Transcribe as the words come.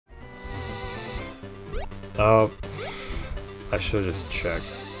Oh, I should have just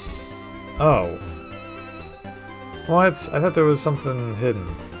checked. Oh. What? I thought there was something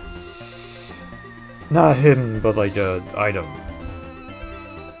hidden. Not hidden, but like a item.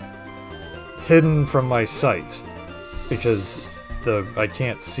 Hidden from my sight. Because I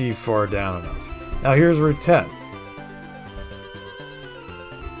can't see far down enough. Now here's Route 10.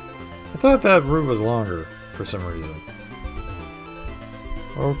 I thought that route was longer for some reason.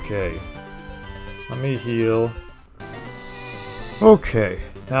 Okay. Let me heal. Okay.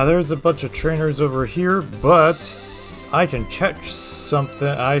 Now there's a bunch of trainers over here, but I can check something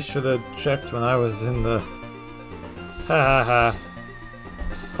I should have checked when I was in the... Ha ha ha.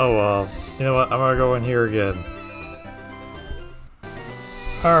 Oh well. You know what? I'm gonna go in here again.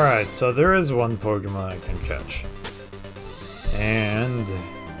 Alright, so there is one Pokemon I can catch. And...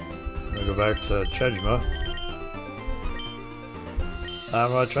 I'm gonna go back to Chejma.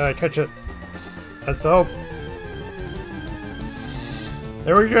 I'm gonna try to catch it. That's the hope.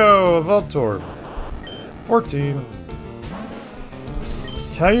 There we go! A Voltorb. 14.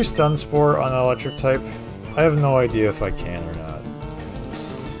 Can I use Stun Spore on an electric type? I have no idea if I can or not.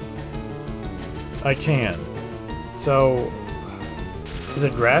 I can. So... is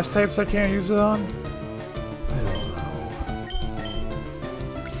it grass types I can't use it on? I don't know.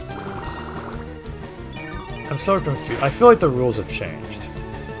 I'm so confused. I feel like the rules have changed.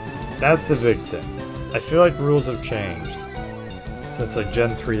 That's the big thing. I feel like rules have changed since like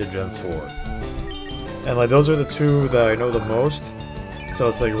Gen 3 to Gen 4. And like those are the two that I know the most. So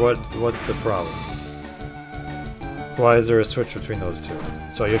it's like what's the problem? Why is there a switch between those two?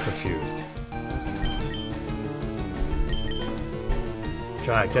 So I get confused.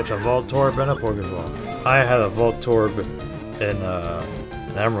 Trying to catch a Voltorb and a Pokeball. I had a Voltorb in an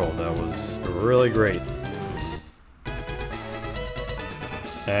Emerald that was really great.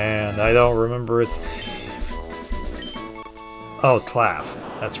 And I don't remember its name. Oh, Claff.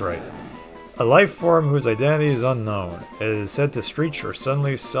 That's right. A life form whose identity is unknown. It is said to screech or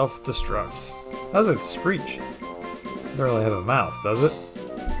suddenly self-destruct. How does it screech? It doesn't really have a mouth, does it?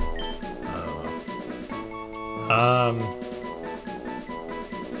 I don't know.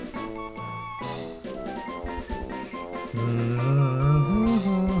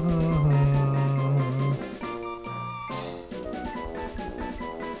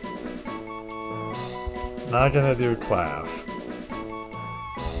 Not gonna do Claff.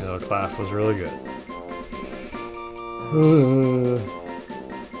 You know, Claff was really good.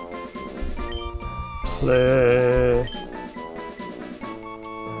 Play.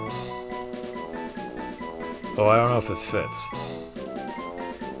 Oh, I don't know if it fits.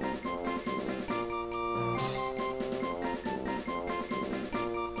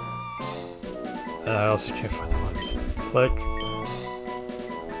 I also can't find the letters. Click.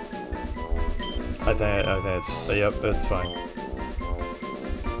 I think it's... yep, that's fine.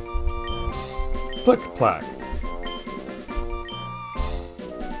 Click plaque.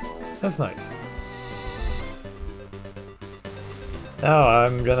 That's nice. Now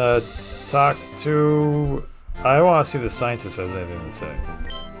I'm gonna talk to... I want to see if the scientist has anything to say.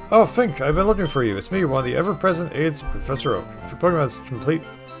 Oh, Fink, I've been looking for you. It's me, one of the ever-present aides of Professor Oak. If your Pokemon has complete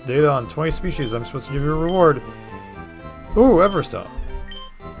data on 20 species, I'm supposed to give you a reward. Ooh, Everstone.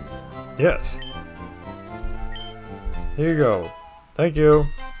 Yes. Here you go. Thank you.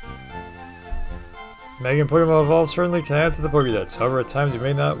 Making Pokemon evolve certainly can add to the Pokédex. However, at times you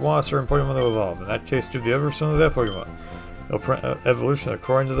may not want a certain Pokemon to evolve. In that case, do the Everstone of that Pokemon. Evolution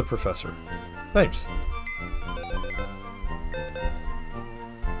according to the Professor. Thanks.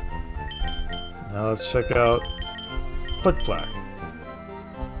 Now let's check out Click Plaque.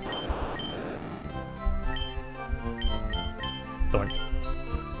 Doink.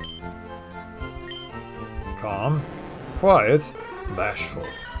 Calm. Quiet. Bashful.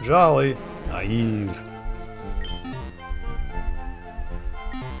 Jolly. Naive.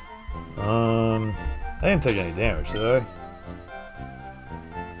 I didn't take any damage, did I?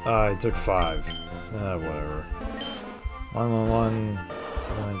 I took 5. Whatever. 111,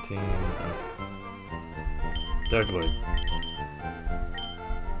 719. Deadly.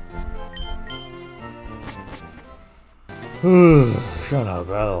 Trying to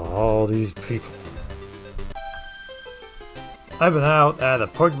battle all these people. I've been out at a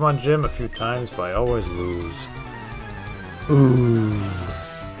Pokemon gym a few times, but I always lose. Ooh.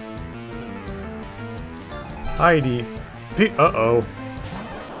 Heidi. Uh-oh.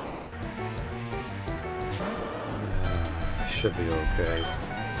 Should be okay.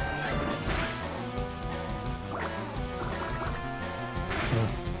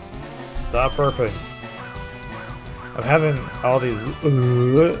 Stop burping. I'm having all these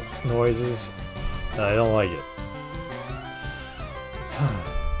noises. I don't like it.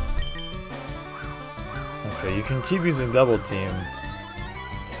 Okay, you can keep using double team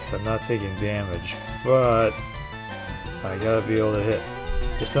since I'm not taking damage, but I gotta be able to hit.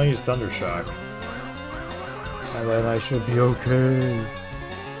 Just don't use Thunder Shock. And then I should be okay.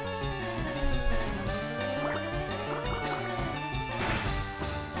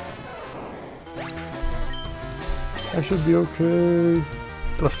 I should be okay.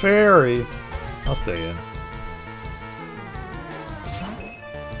 Clefairy! I'll stay in.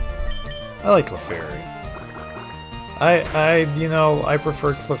 I like Clefairy. you know, I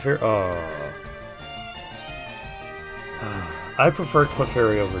prefer Clefairy. Oh. I prefer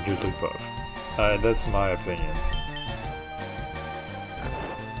Clefairy over Jigglypuff. That's my opinion.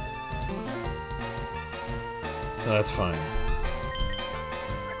 That's fine.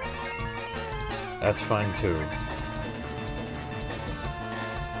 That's fine too.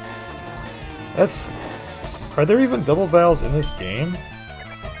 Are there even double battles in this game?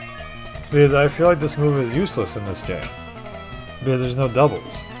 Because I feel like this move is useless in this game. Because there's no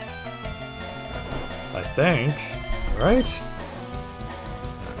doubles. I think. Right?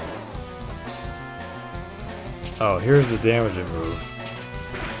 Oh, here's the damaging move.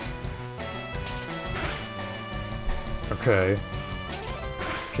 Okay.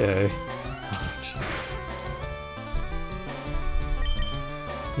 Okay. Oh,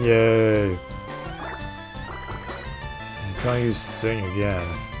 jeez. Yay. Don't use Sing again.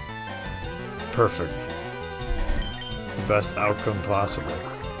 Perfect. The best outcome possible.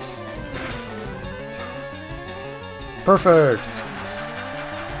 Perfect!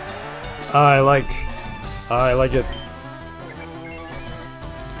 I like it.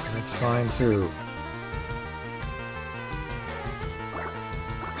 That's fine too.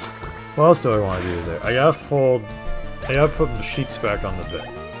 What else do I want to do there? I gotta put the sheets back on the bed.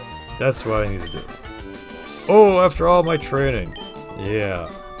 That's what I need to do. Oh, after all my training. Yeah.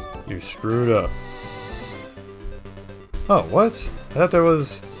 You screwed up. Oh, what? I thought there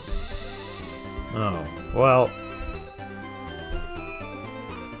was... Oh, well...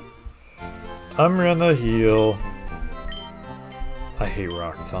 I'm gonna heal. I hate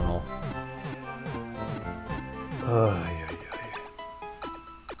Rock Tunnel.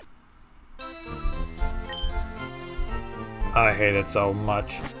 I hate it so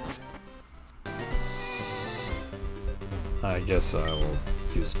much. I guess I will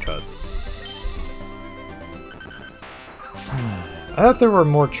use Cut. I thought there were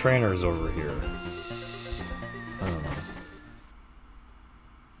more trainers over here. I don't know.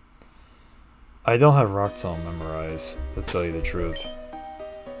 I don't have Rock Tunnel memorized, to tell you the truth.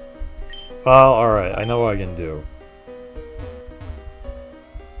 Well, alright, I know what I can do.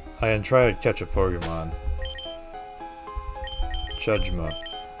 I can try to catch a Pokemon. Judgment.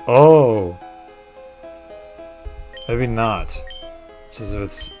 Oh! Maybe not. Because if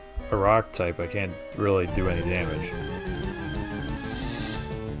it's a rock type, I can't really do any damage.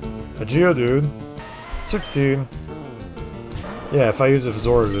 A Geodude. 16. Yeah, if I use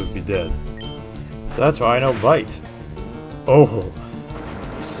Absorb, it would be dead. So that's why I know Bite. Oh.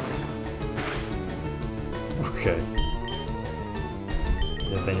 Okay.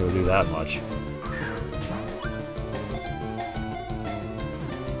 Didn't think it would do that much.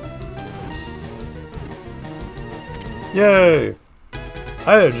 Yay!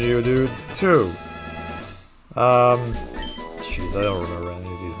 I had a Geodude, too. Jeez, I don't remember any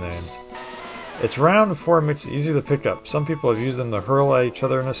of these names. Its round form makes it easier to pick up. Some people have used them to hurl at each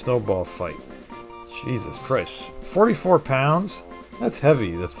other in a snowball fight. Jesus Christ. 44 pounds? That's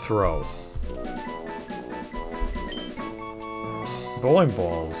heavy to throw. Bowling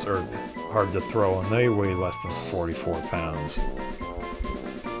balls are hard to throw and they weigh less than 44 pounds.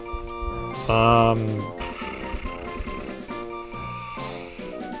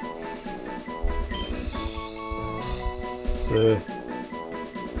 Seg.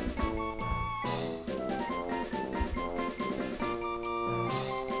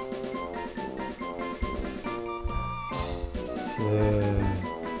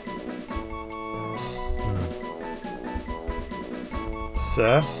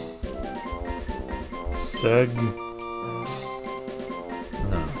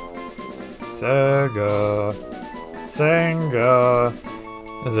 No. Sega. Senga.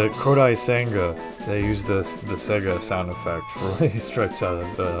 Is it Kodai Senga? They use the Sega sound effect for when he strikes out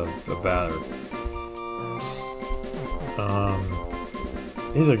a batter.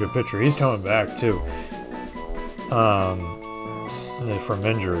 He's a good pitcher. He's coming back too. From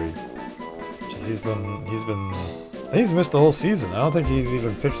injury. He's missed the whole season. I don't think he's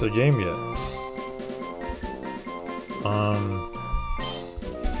even pitched a game yet.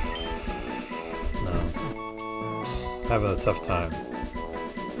 No. having a tough time.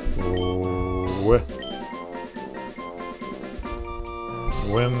 Whim.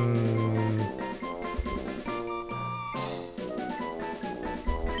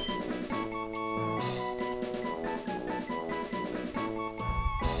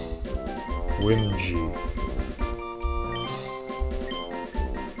 Whimgy.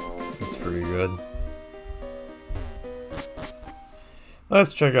 That's pretty good.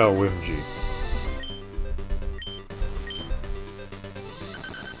 Let's check out Whimgy.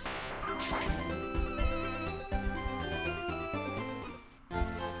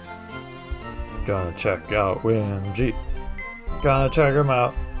 Gonna check out Whimgy. Gonna check him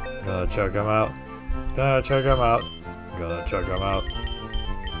out. Gonna check him out. Gonna check him out. Gonna check him out.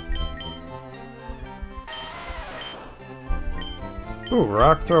 Ooh,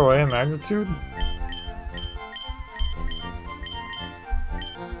 rock throw and magnitude?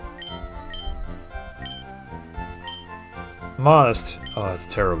 Modest. Oh, that's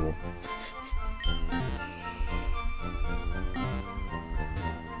terrible.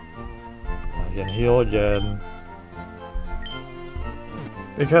 I can heal again.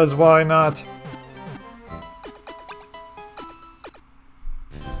 Because why not?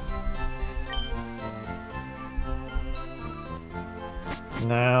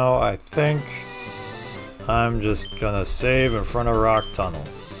 Now, I think I'm just gonna save in front of Rock Tunnel.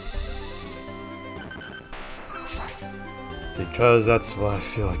 Because that's what I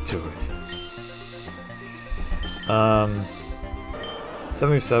feel like doing.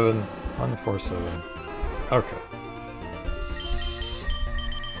 77, 147. Okay.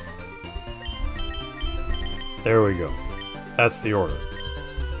 There we go. That's the order.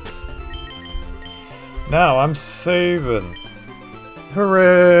 Now I'm saving.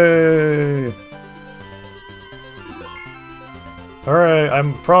 Hooray! Alright, I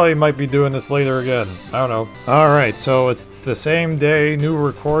probably might be doing this later again. I don't know. Alright, so it's the same day, new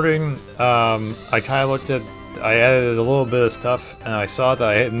recording. I kind of looked at... I added a little bit of stuff, and I saw that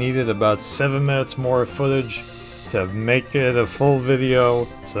I needed about 7 minutes more footage to make it a full video.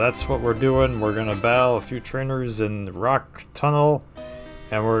 So that's what we're doing. We're gonna battle a few trainers in Rock Tunnel,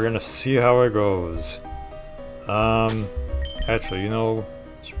 and we're gonna see how it goes. Actually, you know,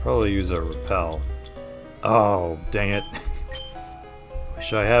 I should probably use a repel. Oh, dang it.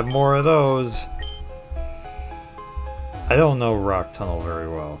 Wish I had more of those. I don't know Rock Tunnel very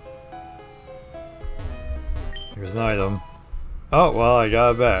well. Here's an item. Oh, well, I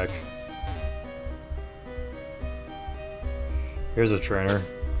got it back. Here's a trainer.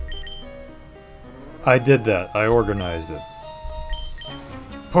 I did that. I organized it.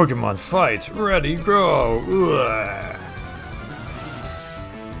 Pokemon fight! Ready, go! Ugh.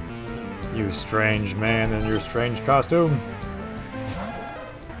 You strange man in your strange costume.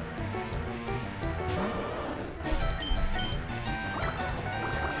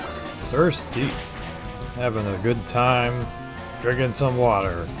 Thirsty. Having a good time. Drinking some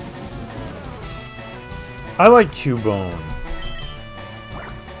water. I like Cubone.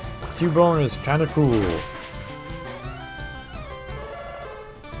 Cubone is kinda cool.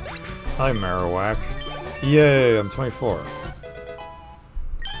 Hi, Marowak. Yay, I'm 24.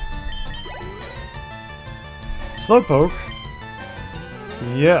 Slowpoke?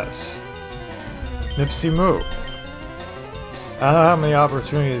 Yes. Mipsy Moo. I don't know how many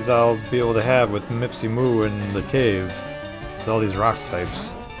opportunities I'll be able to have with Mipsy Moo in the cave with all these rock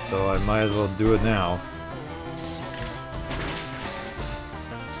types, so I might as well do it now.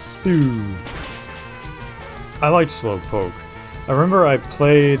 Ooh. I like Slowpoke. I remember I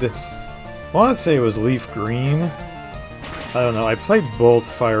played... I want to say it was Leaf Green. I don't know. I played both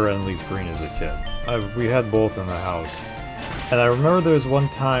FireRed and Leaf Green as a kid. We had both in the house. And I remember there was one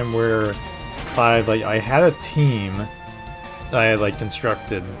time where I had a team I had like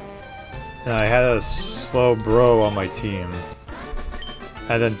constructed, and I had a Slowbro on my team.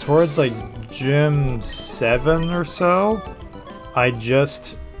 And then towards like Gym 7 or so, I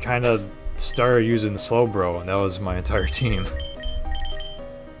just kind of started using Slowbro, and that was my entire team.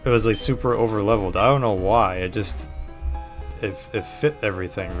 It was like super over leveled. I don't know why. It fit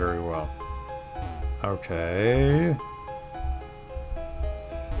everything very well. Okay.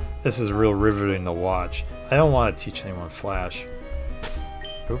 This is real riveting to watch. I don't want to teach anyone Flash.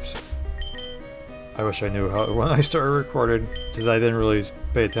 Oops. I wish I knew how when I started recording, because I didn't really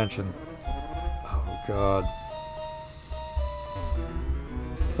pay attention. Oh god.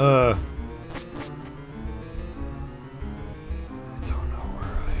 I don't know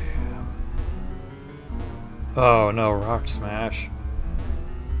where I am. Oh no, Rock Smash.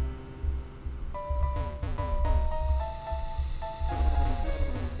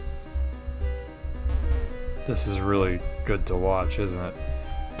 This is really good to watch, isn't it?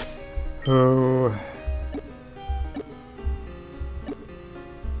 Oh.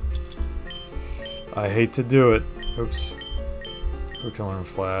 I hate to do it. Oops. Who can learn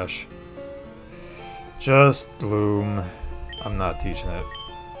Flash? Just Gloom. I'm not teaching it.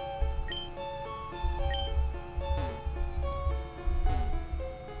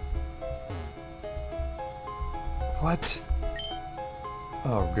 What?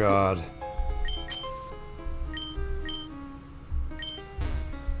 Oh god.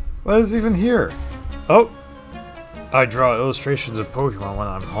 What is even here? Oh! I draw illustrations of Pokemon when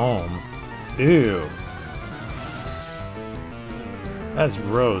I'm home. Ew. That's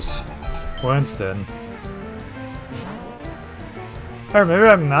gross. Winston. Or maybe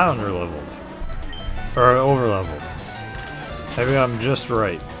I'm not underleveled. Or overleveled. Maybe I'm just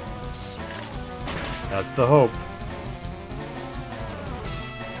right. That's the hope.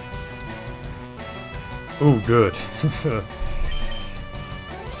 Ooh, good.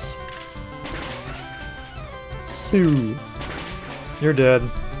 Ew. You're dead.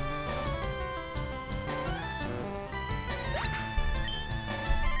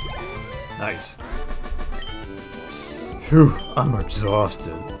 Nice. Phew, I'm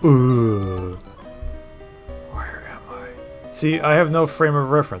exhausted. Ugh. Where am I? See, I have no frame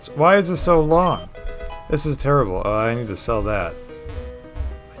of reference. Why is this so long? This is terrible. I need to sell that.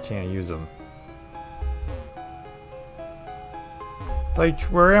 I can't use them. Like,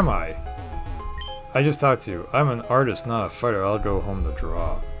 where am I? I just talked to you. I'm an artist, not a fighter. I'll go home to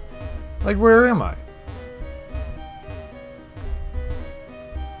draw. Like, where am I?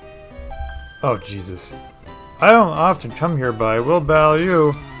 Oh, Jesus. I don't often come here, but I will battle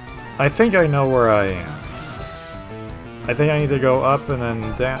you. I think I know where I am. I think I need to go up and then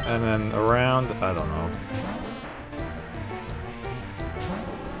down and then around. I don't know.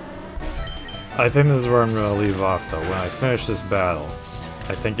 I think this is where I'm going to leave off, though. When I finish this battle,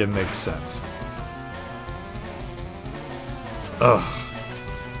 I think it makes sense. Ugh.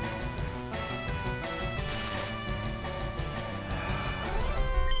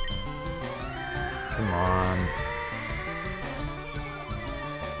 Come on.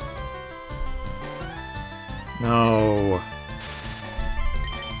 No.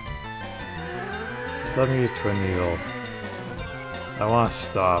 Just let me use Twin Needle. I want to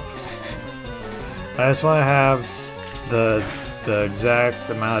stop. I just want to have the exact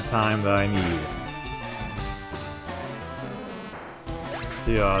amount of time that I need.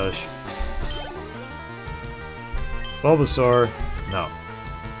 See Oddish. Bulbasaur. No.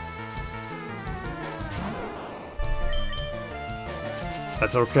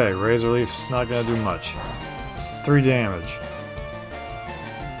 That's okay. Razor Leaf's not gonna do much. 3 damage.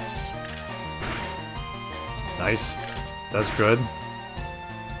 Nice. That's good.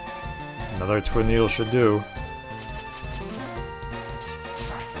 Another Twin Needle should do.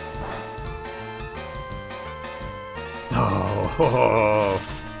 Oh,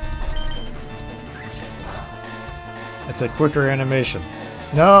 it's a quicker animation.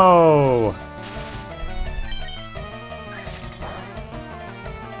 No!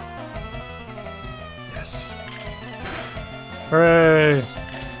 Yes. Hooray!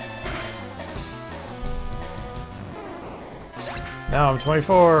 Now I'm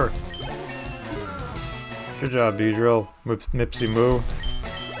 24! Good job, Beedrill. Mipsy Moo.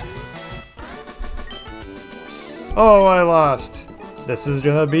 Oh, I lost. This is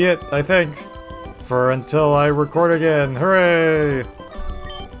gonna be it, I think. For until I record again. Hooray!